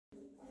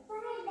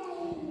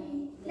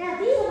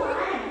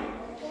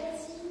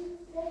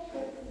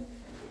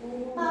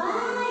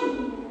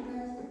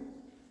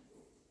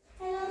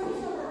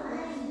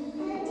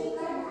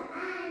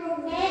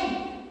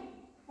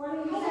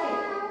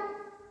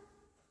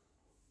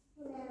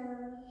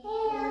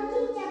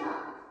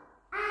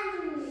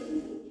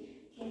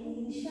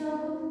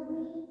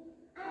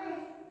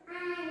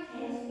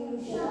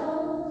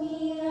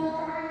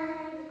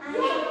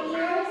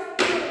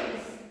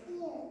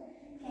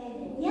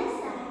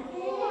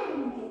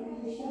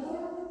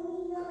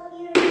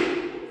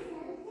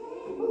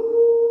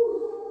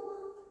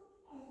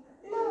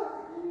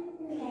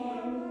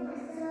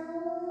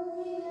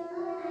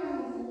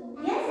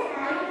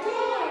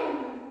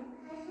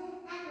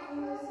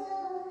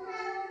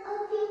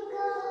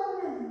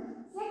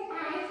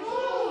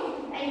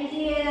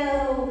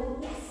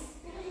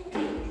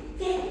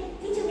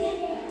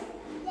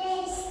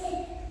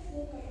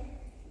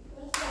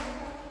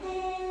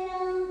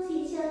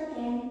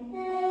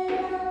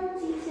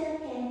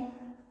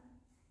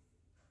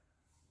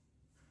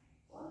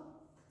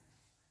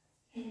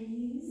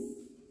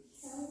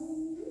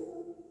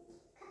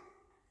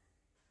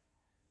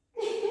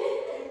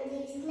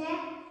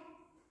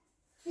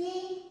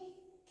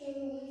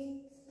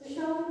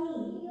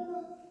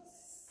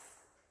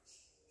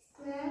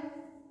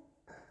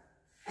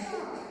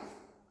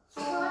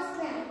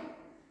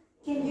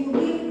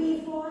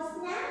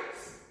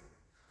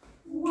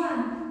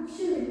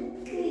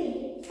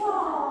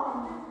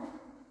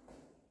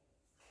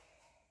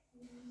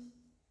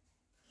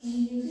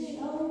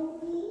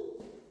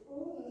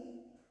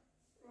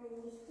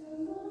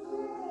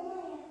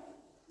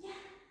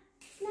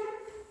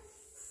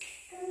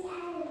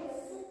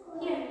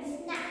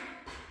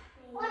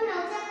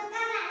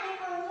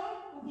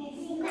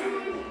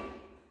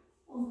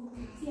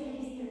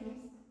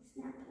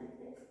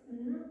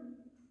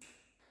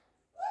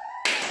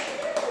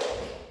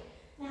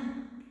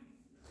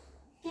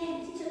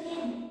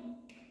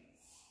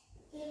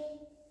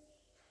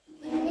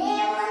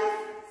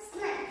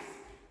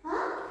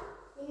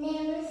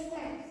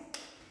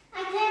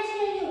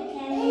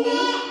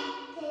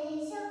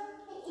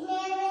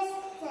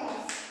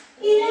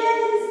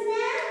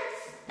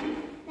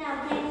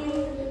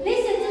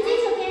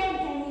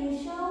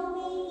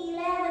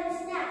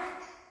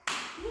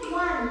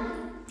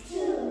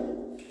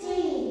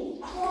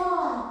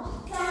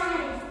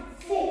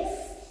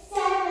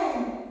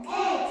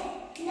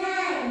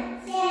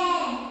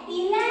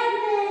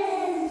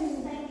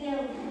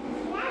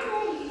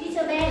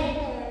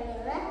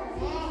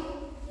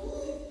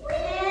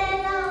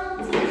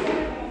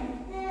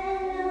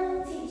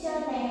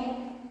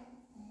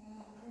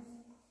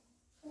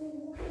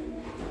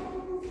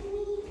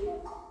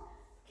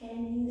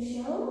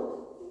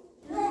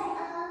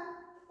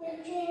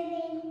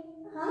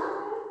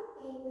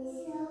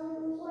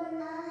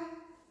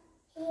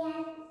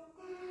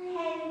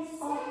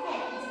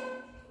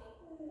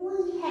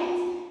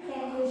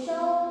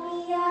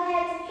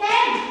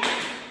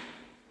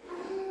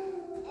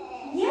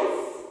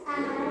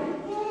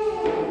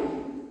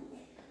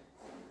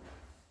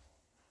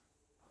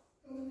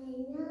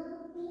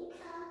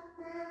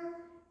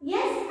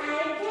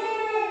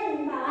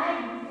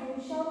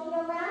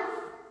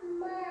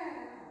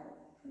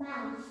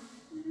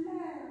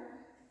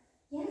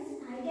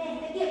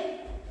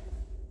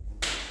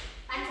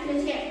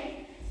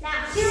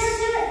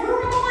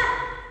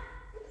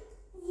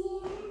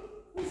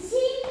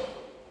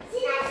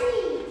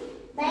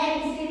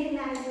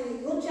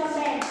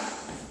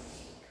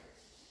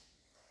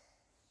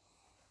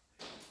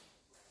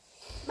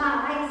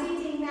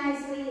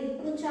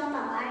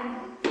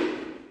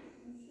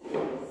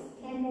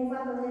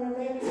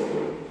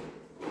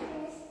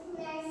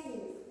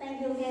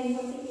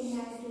hands are sitting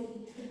nicely.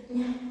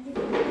 Now we're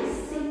going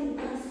to sing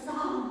a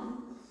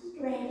song.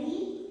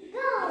 Ready?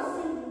 Go!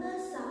 Sing the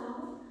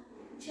song.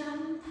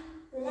 Jump.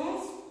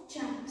 Let's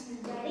jump.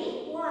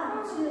 Ready?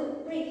 1, 2,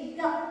 3,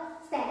 go.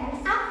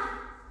 Stand up.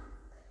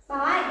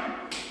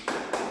 5.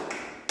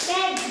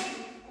 10.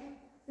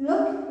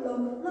 Look,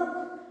 look, look.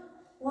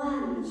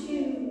 1,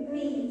 2,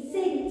 3,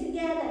 sing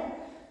together.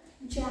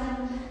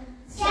 Jump,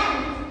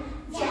 jump,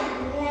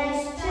 jump,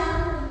 let's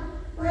jump.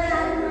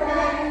 Run,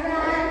 run,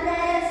 run,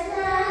 let's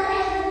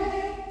run.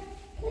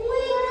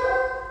 Wiggle,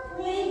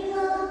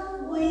 wiggle,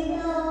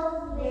 wiggle,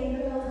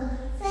 wiggle.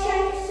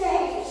 Shake,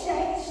 shake,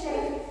 shake,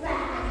 shake,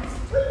 fast.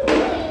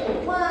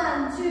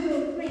 1,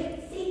 2, 3,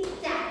 sit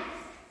down.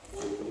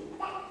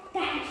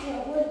 That's your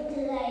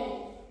wiggly.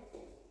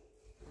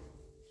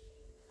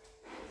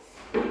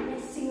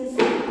 Let's sing a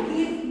song.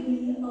 Give me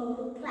a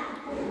clap,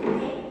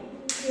 okay?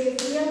 Give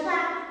me a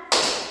clap.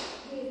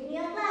 Give me a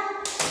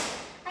clap.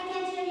 I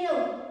can't hear you.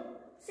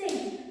 Sing.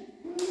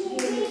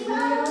 Give me a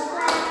clap.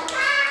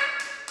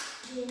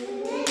 Give me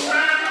a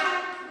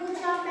clap. Good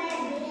job, man.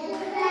 Give me a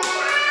clap.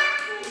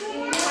 Give me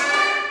a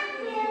clap.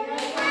 Give me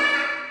a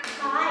clap.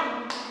 Fine.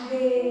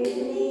 Give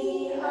me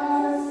a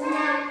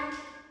snap.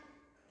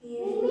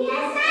 Give me a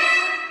snap.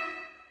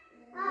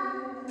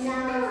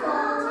 Now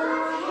fold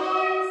your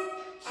hands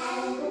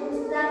and put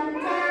them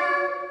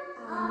down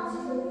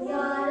onto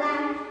your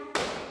lap.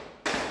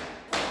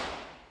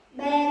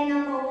 Band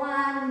number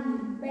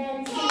 1. Band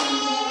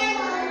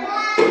number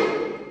 1.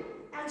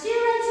 Now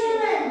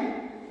children,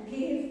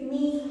 give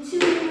me 2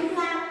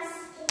 claps.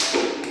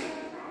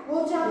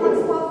 Good job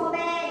once more for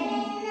band.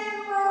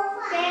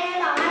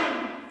 Band,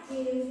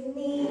 give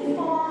me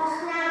 4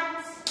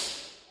 snaps.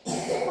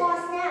 4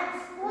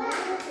 snaps. 1,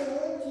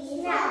 2,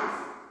 3, snaps.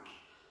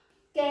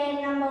 Game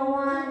number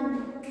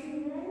 1.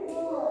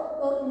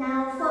 Good, now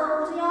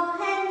fold your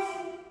hands.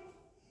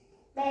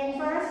 Bend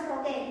first,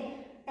 okay.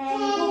 And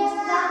put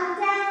them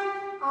down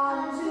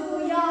onto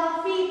your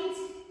feet.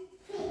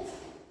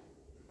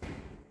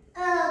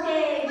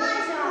 Okay,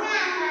 good job.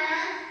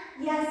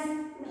 Yes,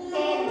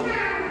 game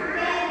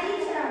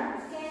teacher.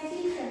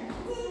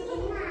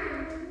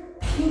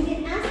 You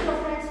can ask your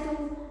friends to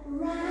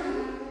run,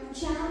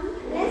 jump.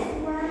 Let's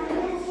run,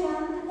 let's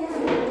jump, let's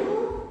do,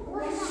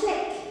 let's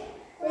shake.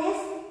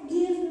 Let's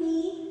give me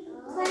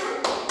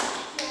clap,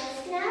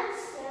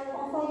 snaps,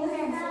 for your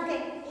hands.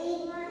 Okay.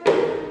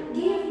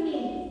 Give me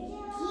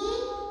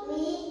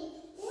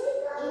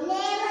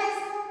 11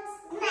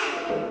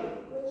 snaps.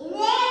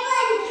 11.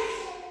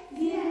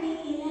 Give me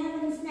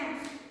 11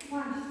 snaps.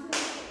 1,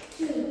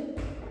 2,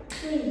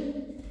 3,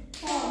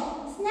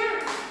 4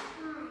 snaps.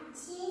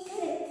 6,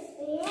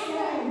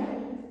 7,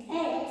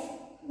 8,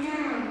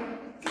 9,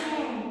 10,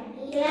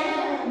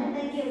 11.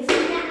 Thank you.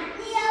 Snap.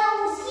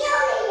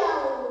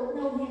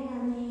 No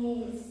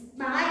Vietnamese.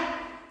 Bye.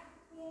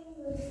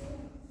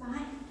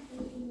 Bye.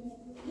 Give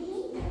me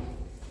a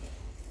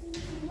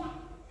clap.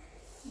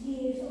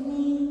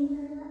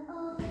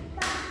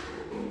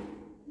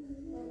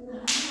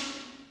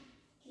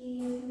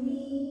 Give me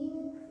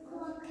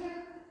 4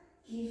 claps.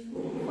 Give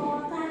me 4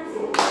 claps.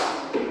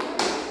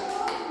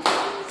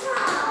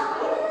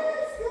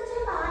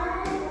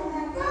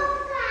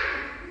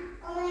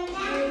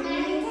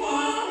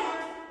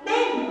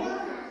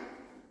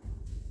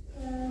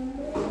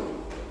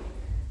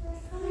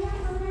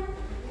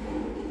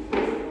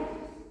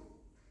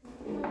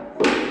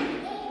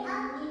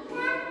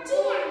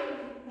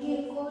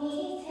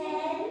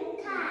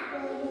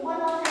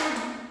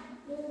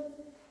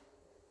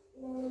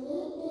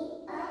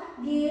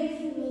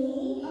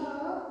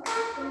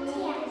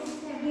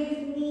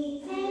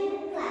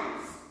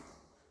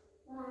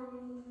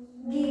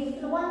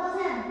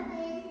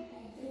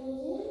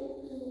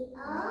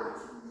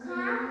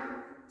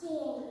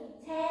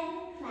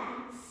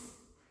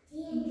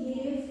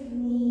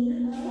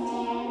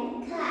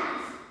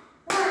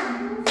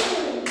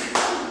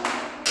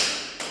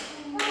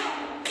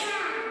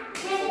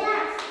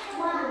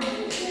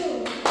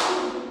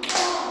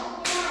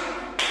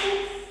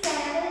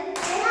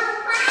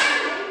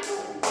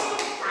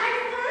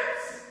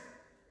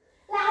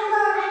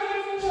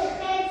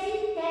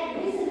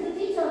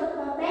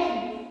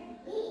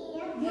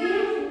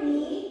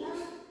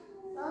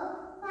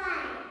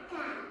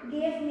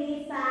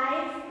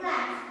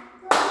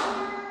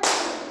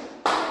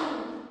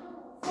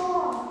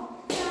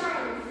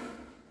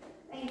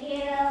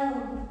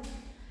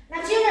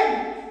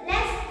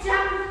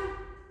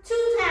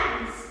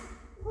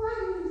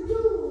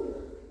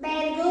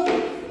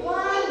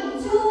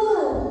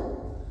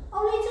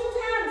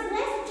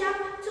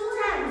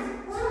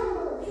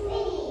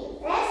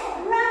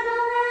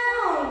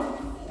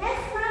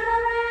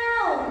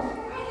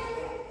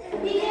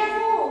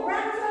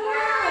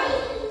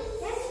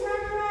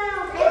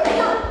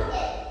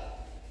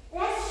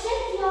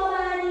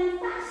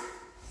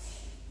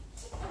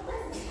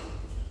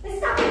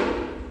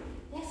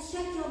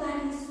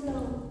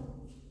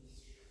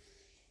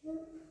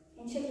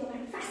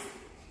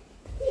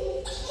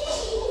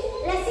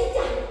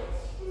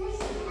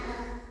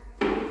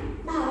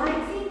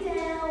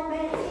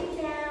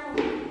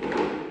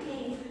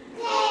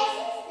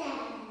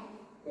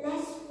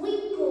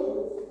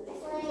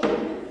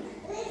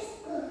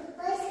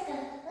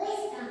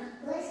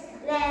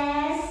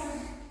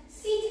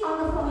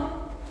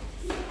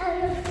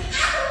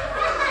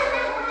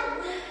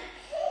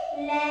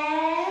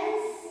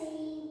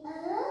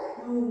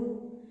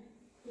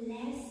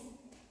 Let's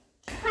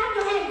clap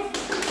your hands.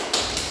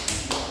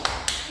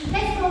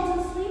 Let's go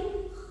to sleep.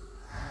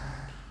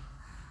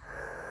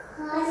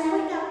 Let's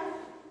wake up.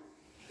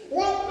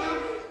 Wake up.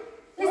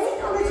 Let's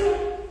sit on the chair.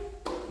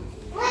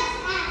 What's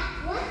up?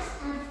 What's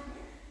up?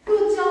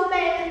 Good job,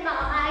 Ben and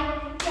Bảo Anh.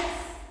 Yes.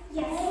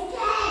 Yes.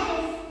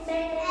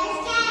 Ben.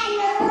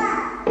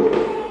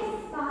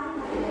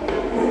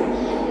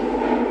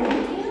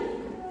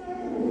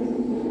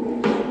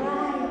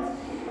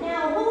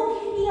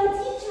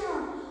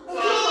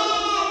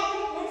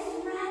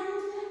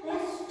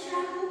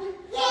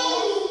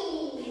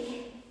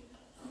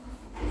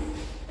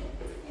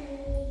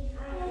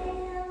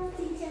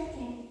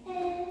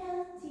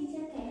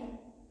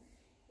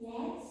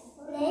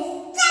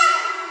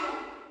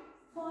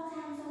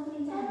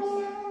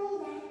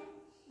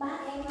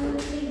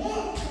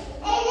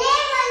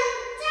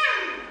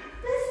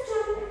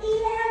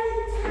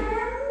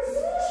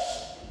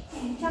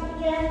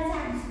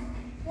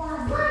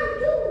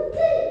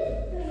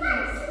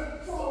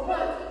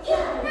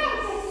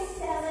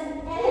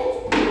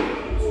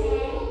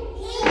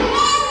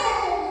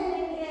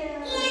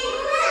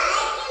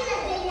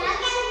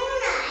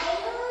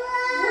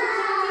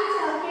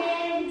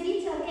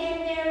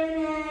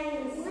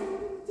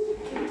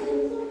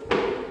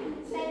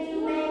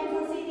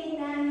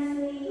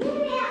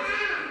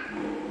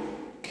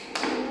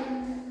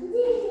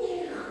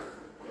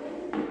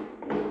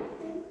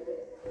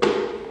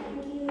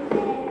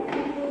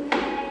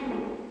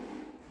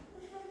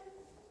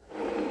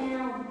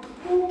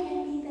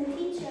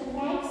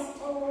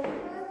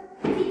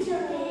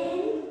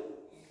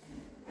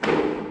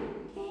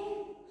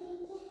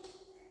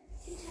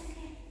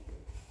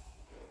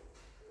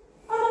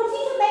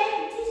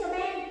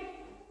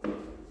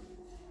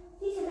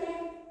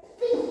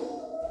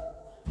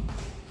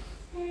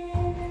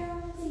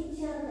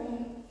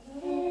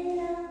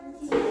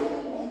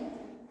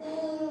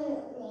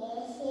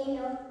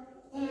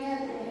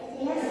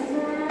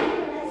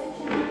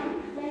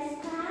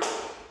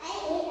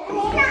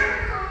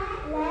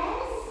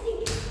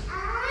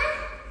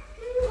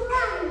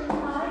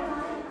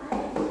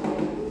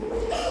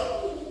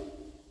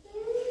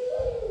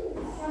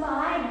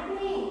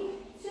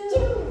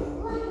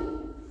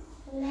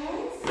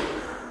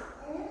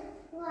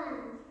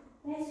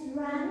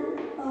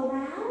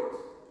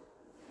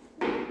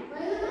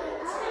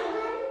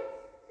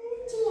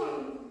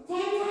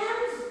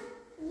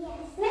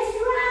 Let's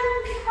go.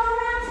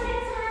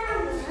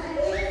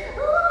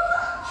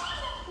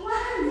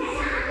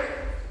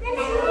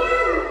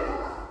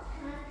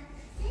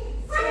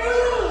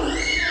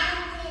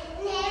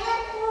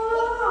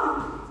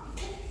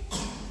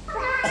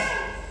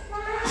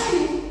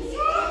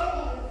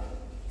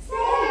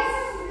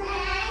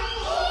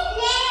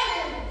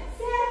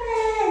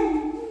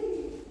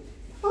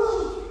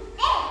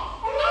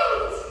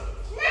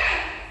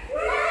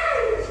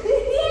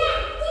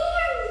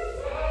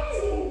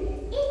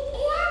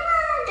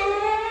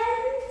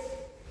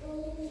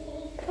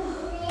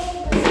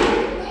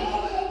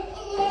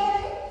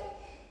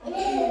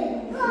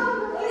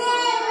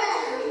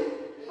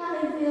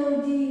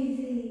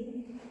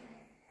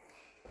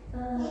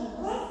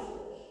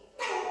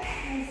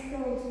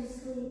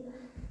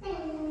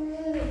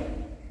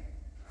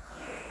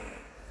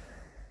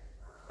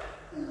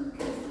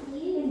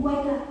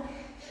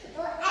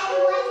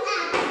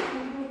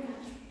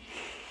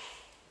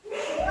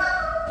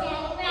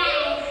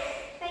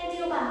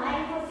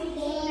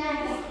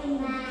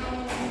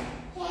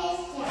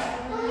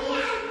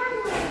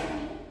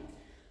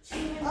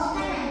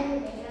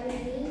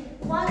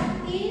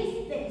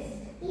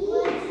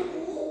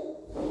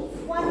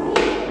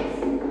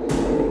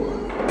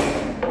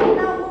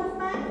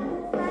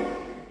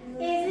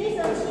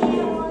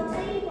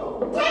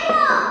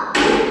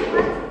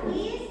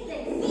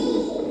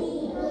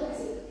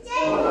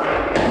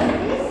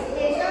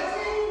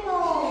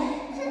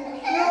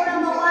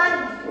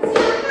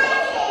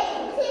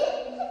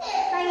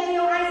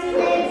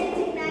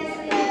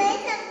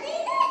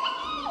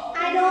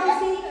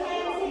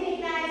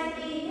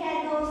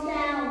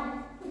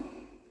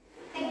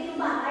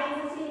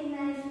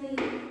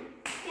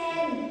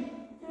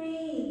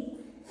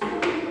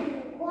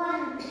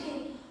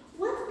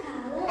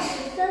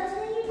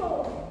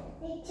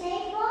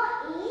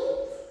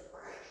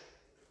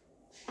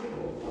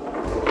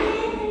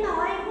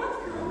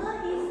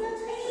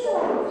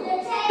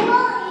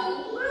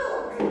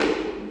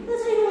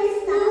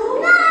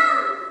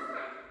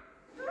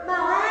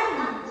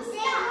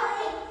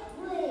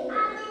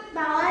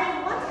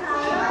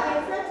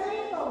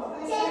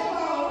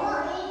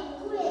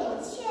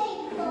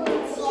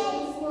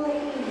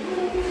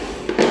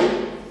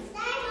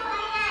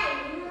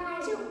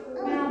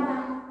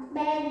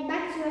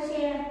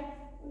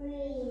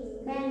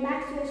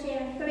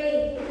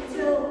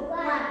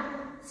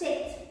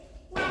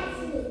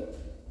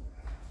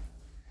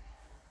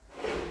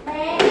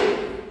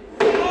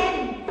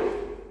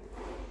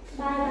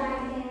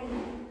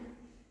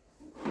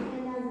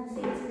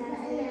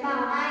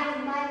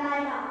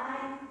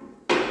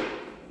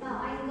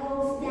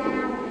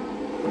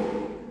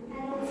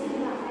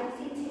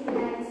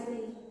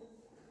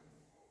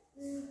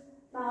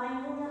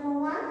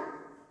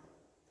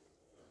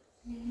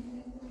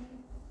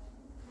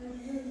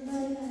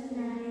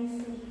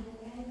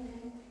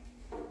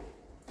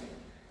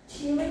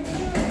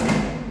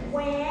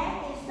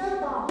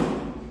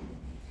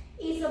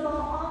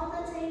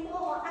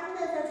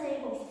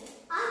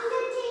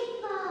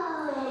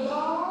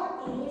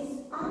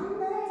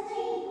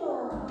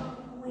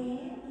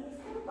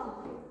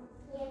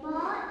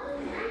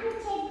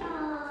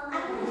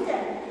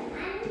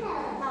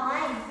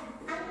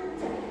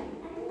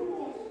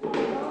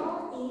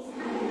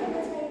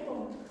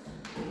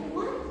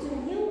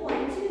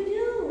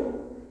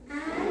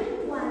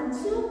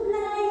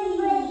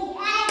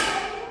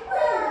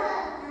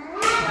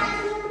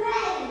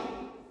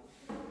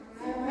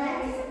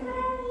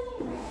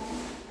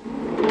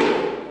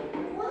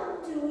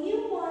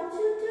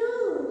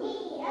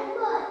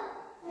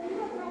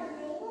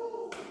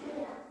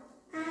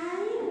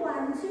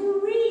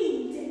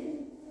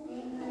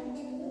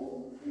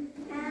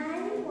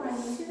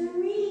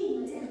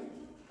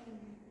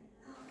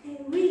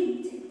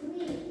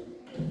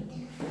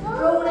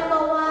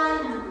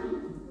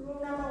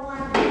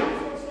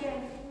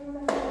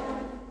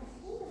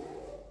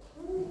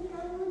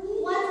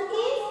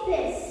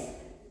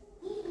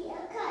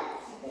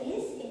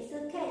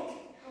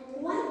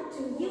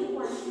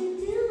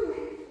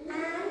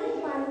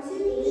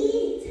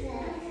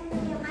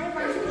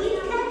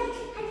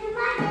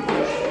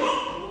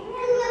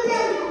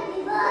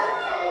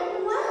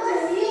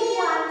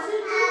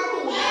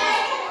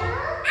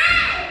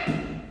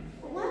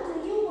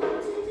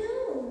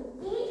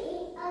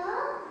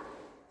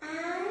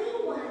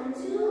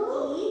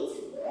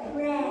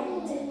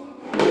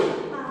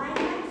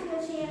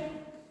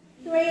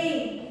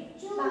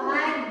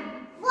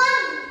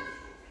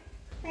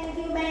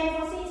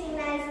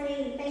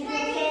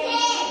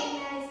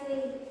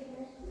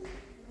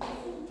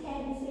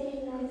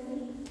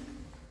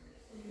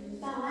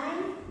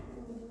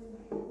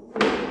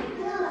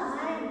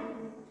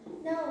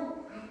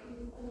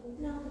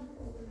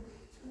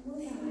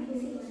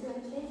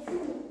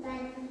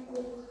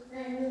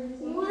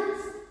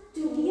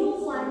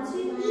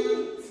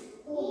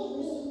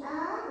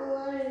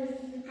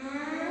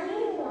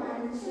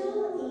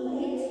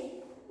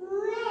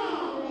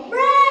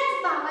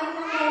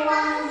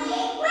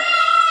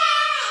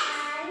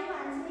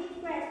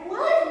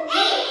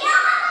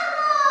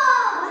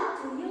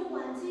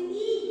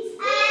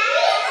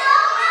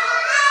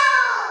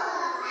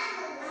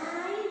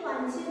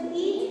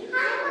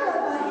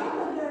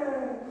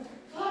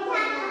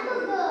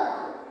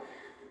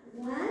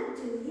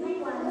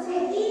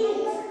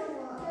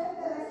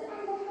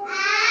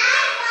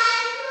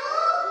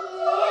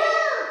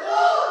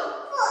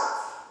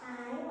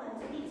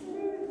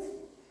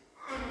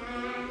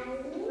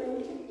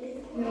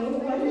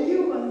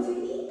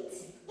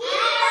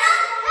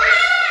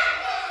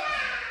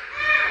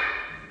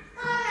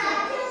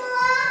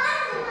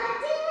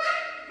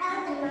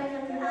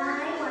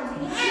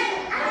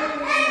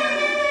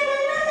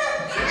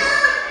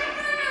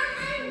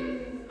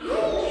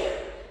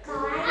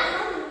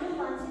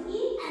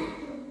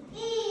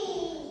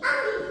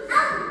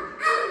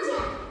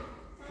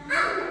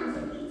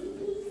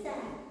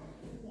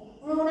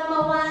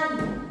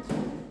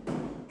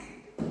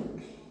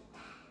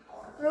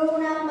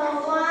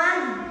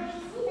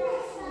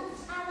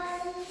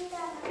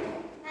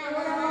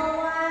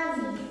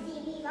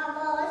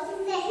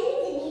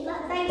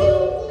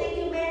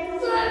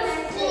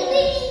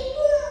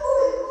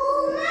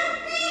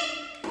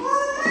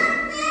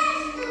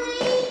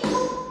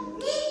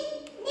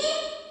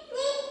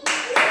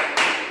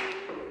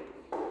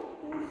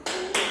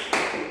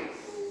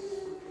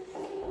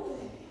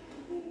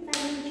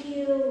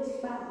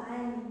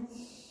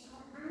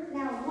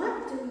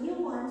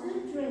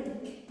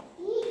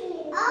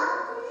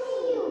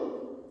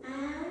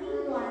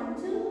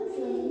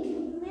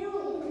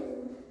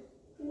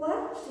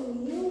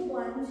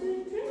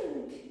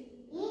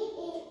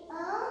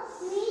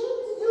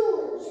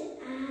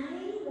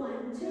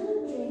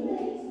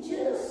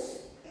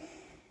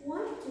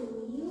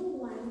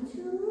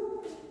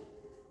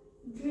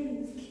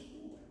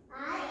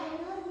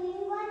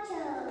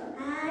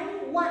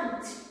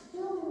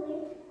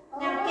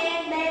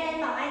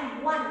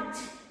 want.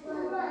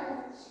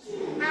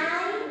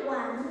 I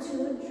want to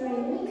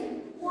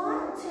drink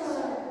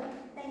water.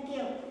 Thank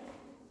you.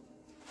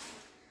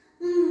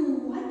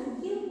 What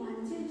do you want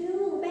to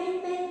do?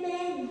 Ben.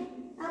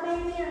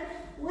 Ben here.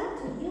 What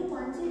do you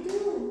want to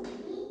do?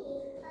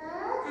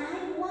 I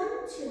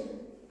want to.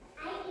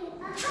 I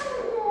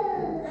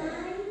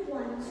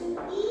want to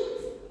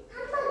eat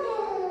hamburger.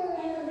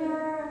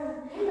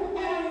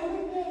 And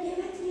give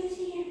it to you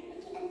here.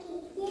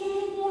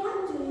 Yeah.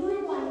 What do you want to do? What do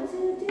you want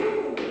to do?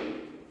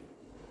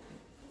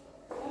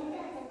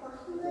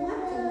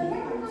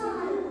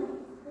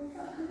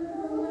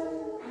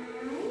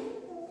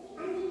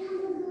 I need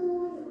hamburger.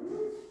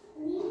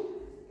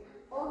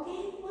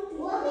 Okay. What do you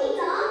want to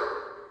do?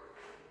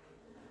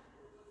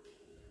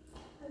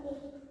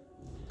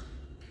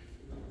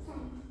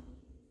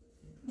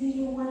 Do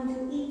you want to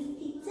eat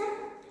pizza?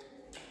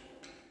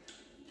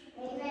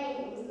 Okay,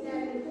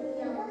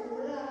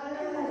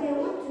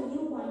 what do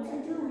you want to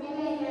do?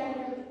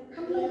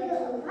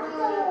 Hamburger. What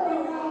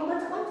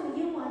do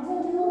you want to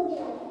do?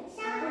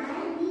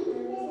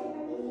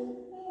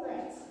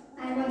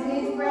 I want to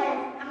eat bread.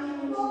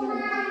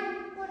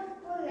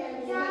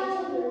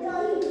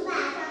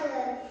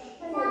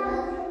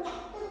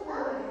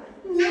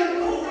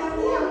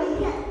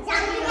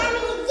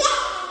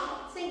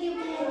 Thank you,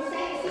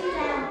 Ken. Sit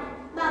down.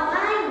 Bảo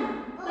Anh.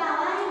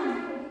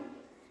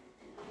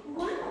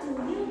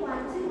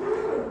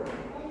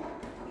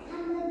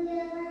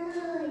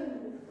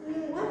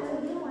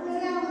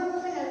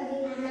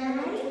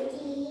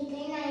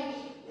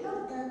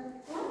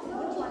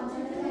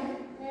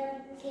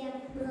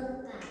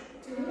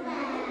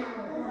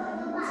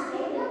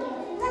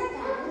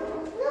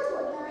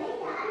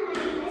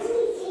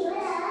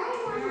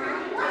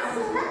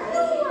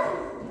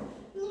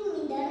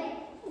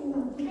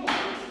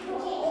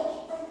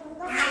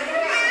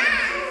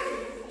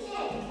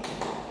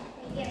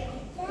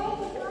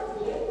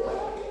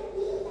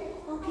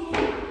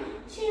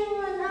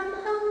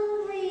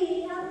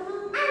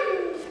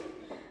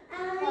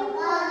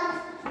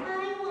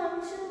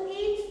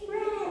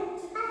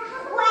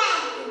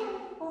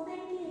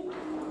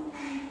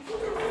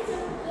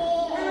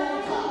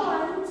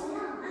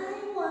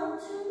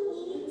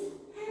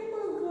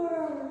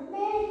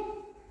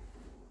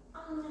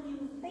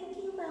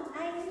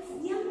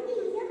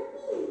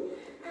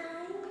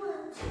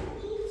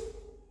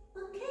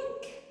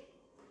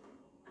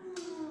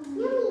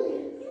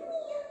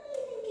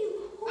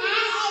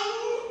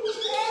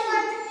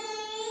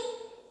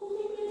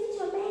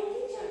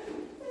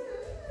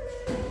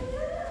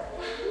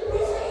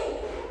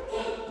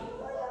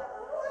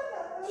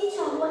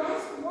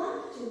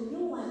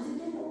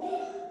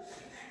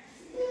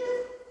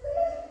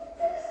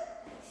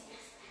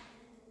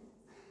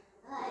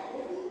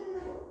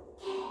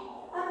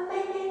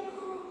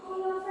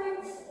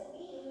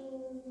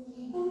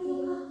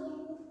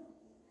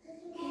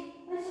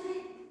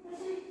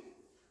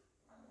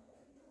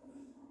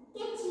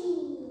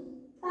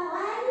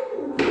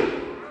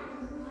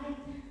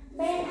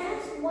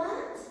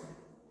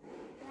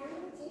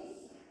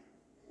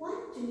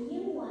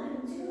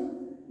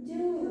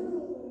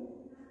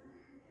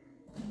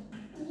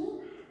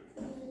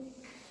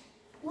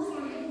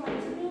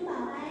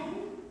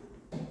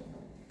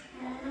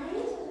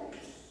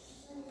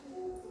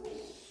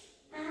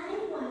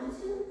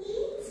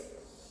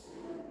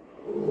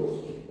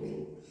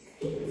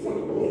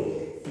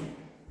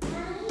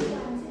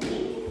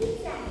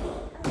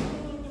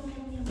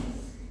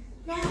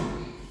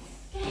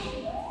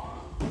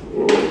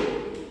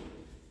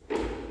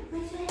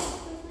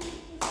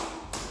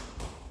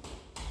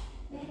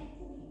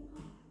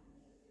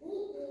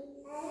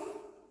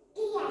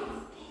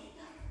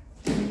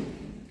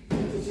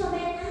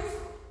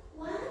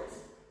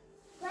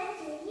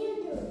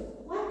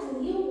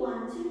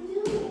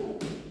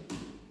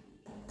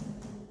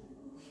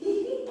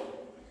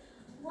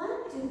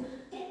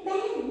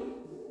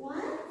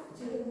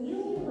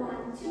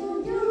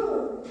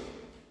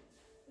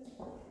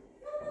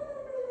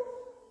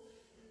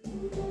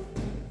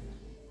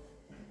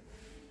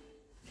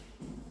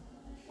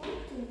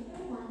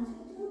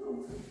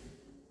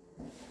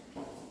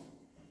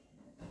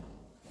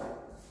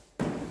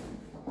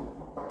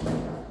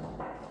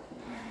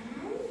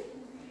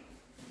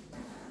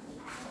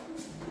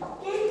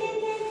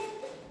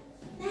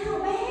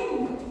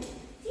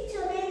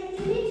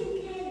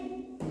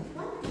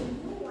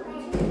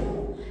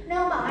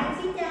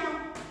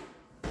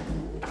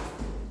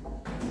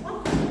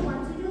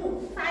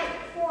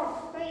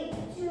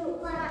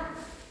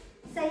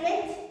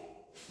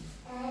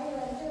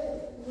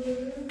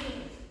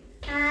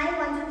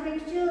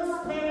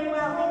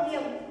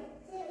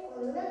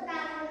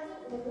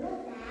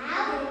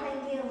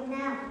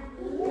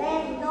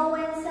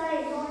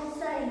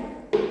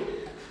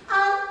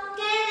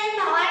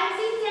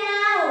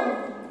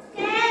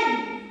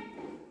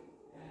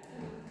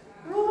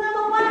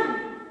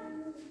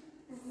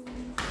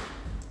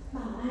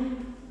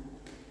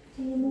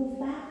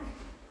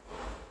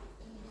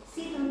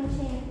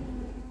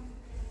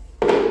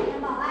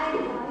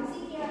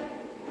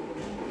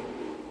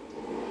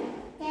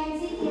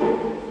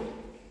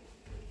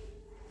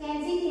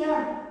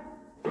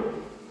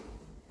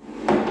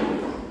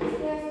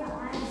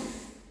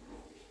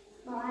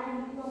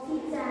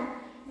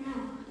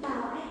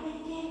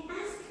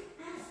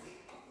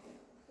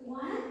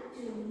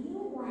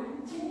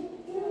 to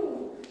do?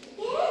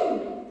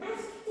 Again,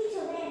 ask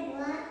teacher then.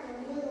 What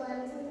do you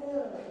want to do?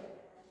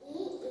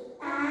 Eat.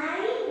 I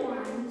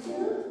want to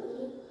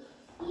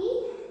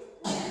eat.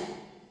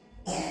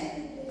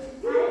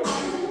 Good.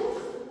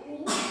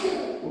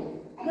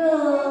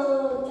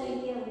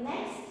 Thank you.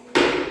 Next.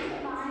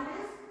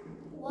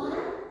 What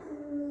do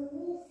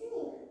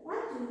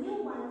you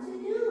want to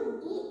do?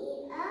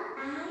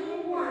 I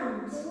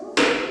want to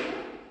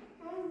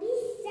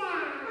Pizza.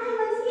 I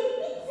want to eat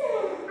pizza.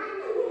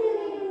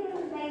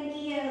 Thank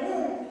you.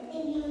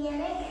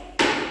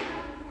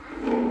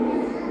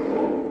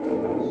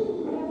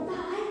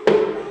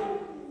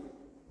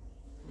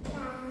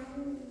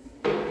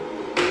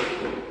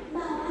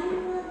 Bảo anh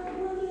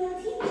will be a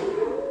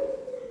teacher.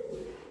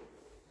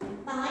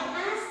 Bảo anh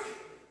ask.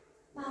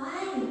 Bảo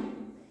anh,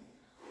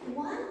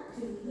 what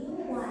do you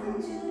want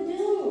to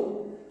do?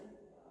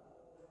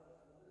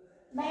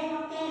 Ben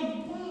or Ken?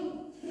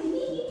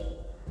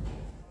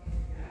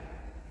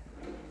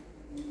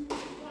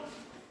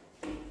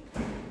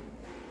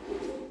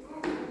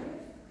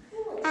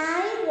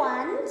 I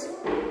want.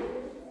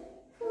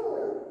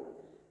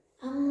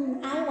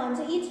 I want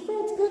to eat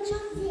fruit. Good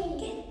job.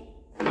 Ken.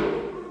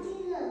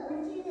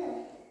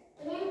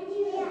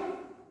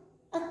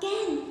 Again.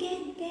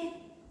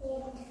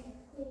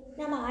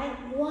 Now bảo anh,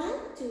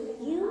 what do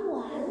you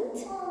want?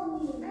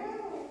 What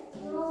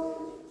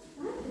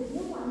do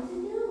you want to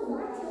do?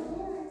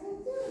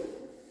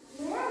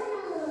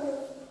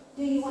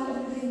 Do you want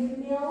to drink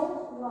milk,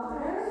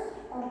 water,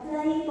 or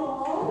play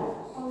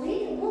ball, or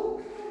read a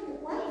book?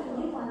 What do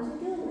you want to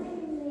do?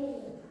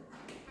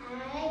 I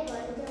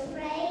want to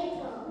play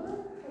ball.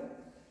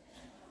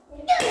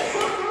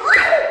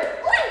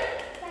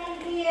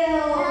 Thank you.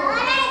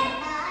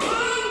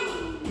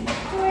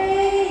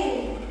 3,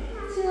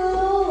 2.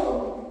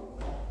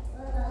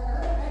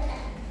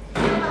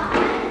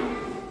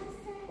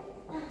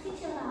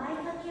 Teacher bảo anh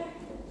come here.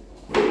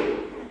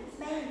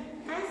 Ben,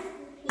 ask.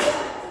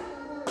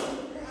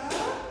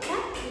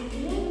 What do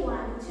you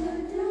want to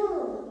do?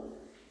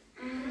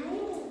 I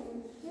want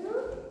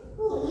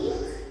to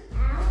eat.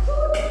 I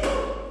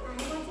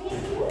want to eat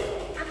food.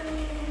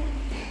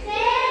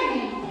 Ken.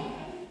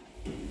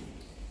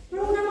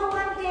 Rule number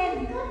 1, Ken.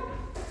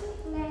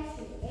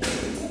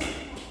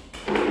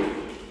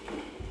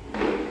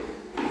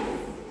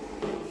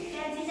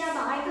 Ken, xin chào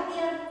bảo anh come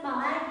here. Bảo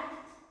anh.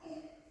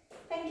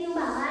 Thank you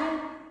bảo anh.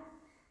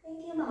 Thank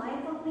you bảo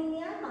anh for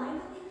cleaning up. Bảo anh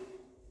come here.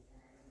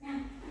 Nào,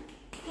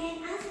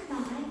 Ken ask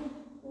bảo anh.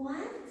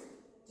 What?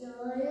 Do you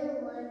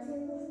want to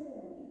do?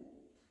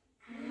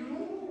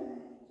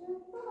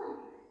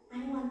 I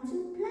want to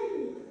play.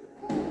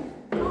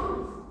 Ball.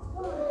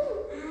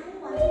 I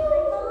want to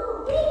play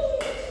ball.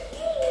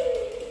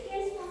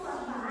 Yes, Mama,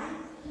 bye.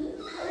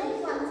 I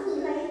want to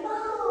play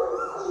ball.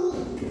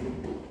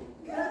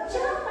 Good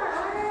job, bảo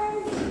anh.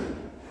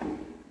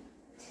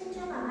 Good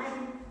job, bảo anh.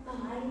 Bảo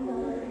anh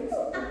goes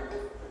up.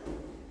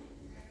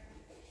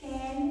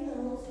 Ken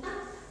goes up.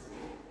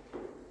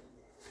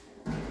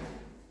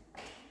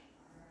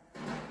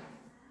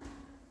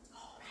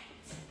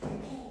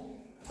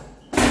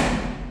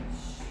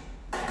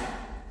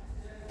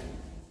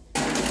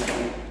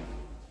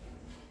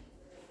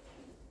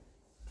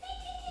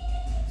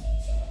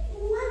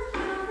 What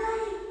are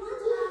they?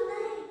 What are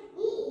they?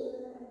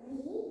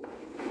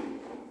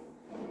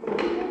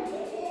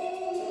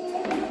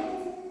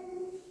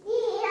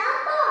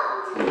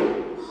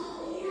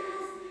 Oh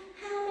yes.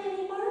 How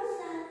many birds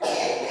are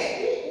there?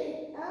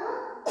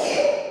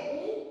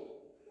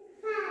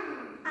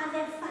 Are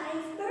there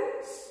 5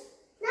 birds?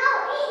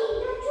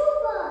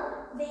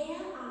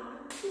 There are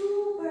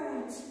 2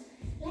 birds.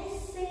 Let's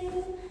sing.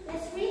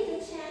 Let's read the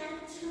chant.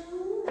 2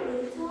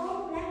 little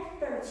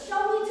blackbirds.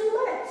 Show me 2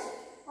 birds.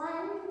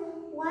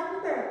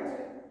 1 bird.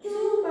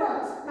 2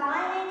 birds. Bảo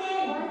anh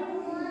again.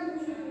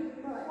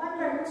 1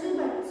 bird, 2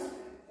 birds.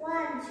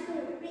 1,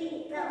 2,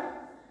 3, go.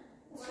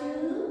 2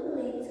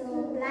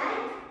 little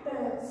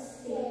blackbirds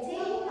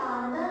sitting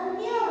on the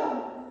hill.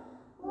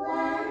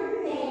 One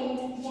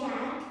named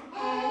Jack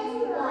and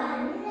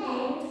one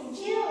named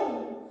Jill.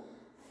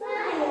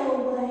 Fly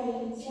away,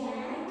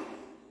 Jack.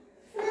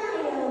 Fly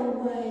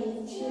away,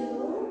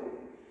 Jill.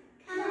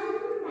 Come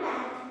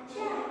back,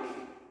 Jack.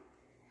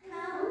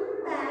 Come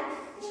back,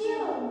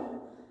 Jill.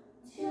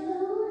 2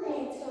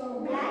 little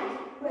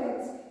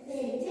blackbirds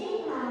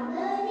sitting on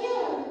the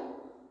hill.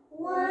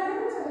 One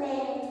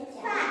named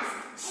Fast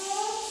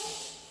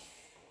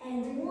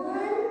and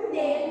one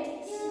named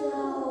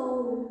Slow.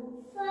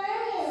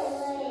 Fly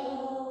away,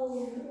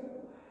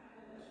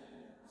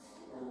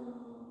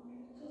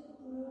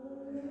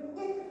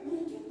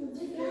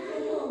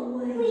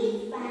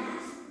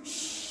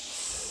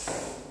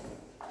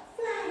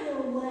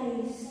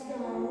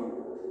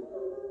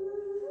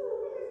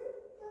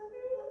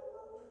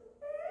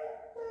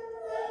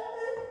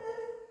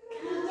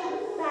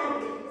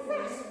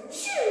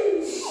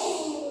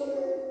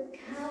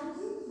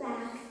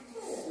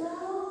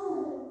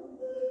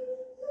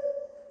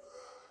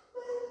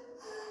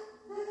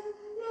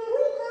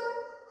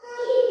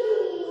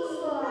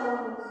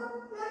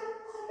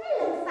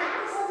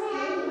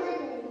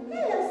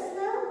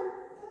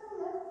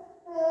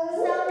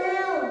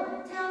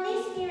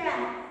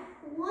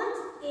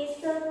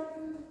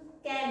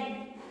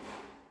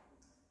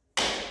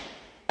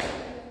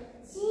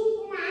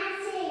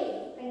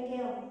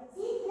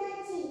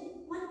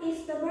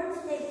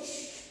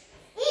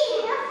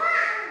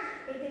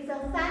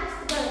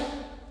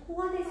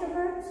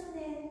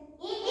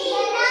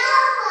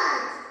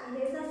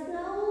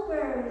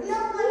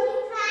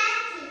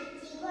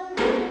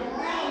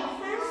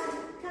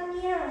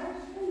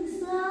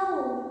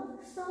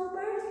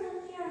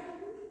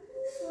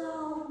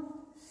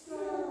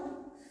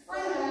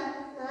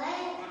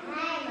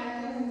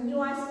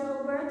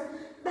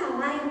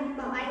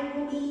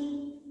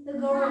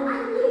 girl.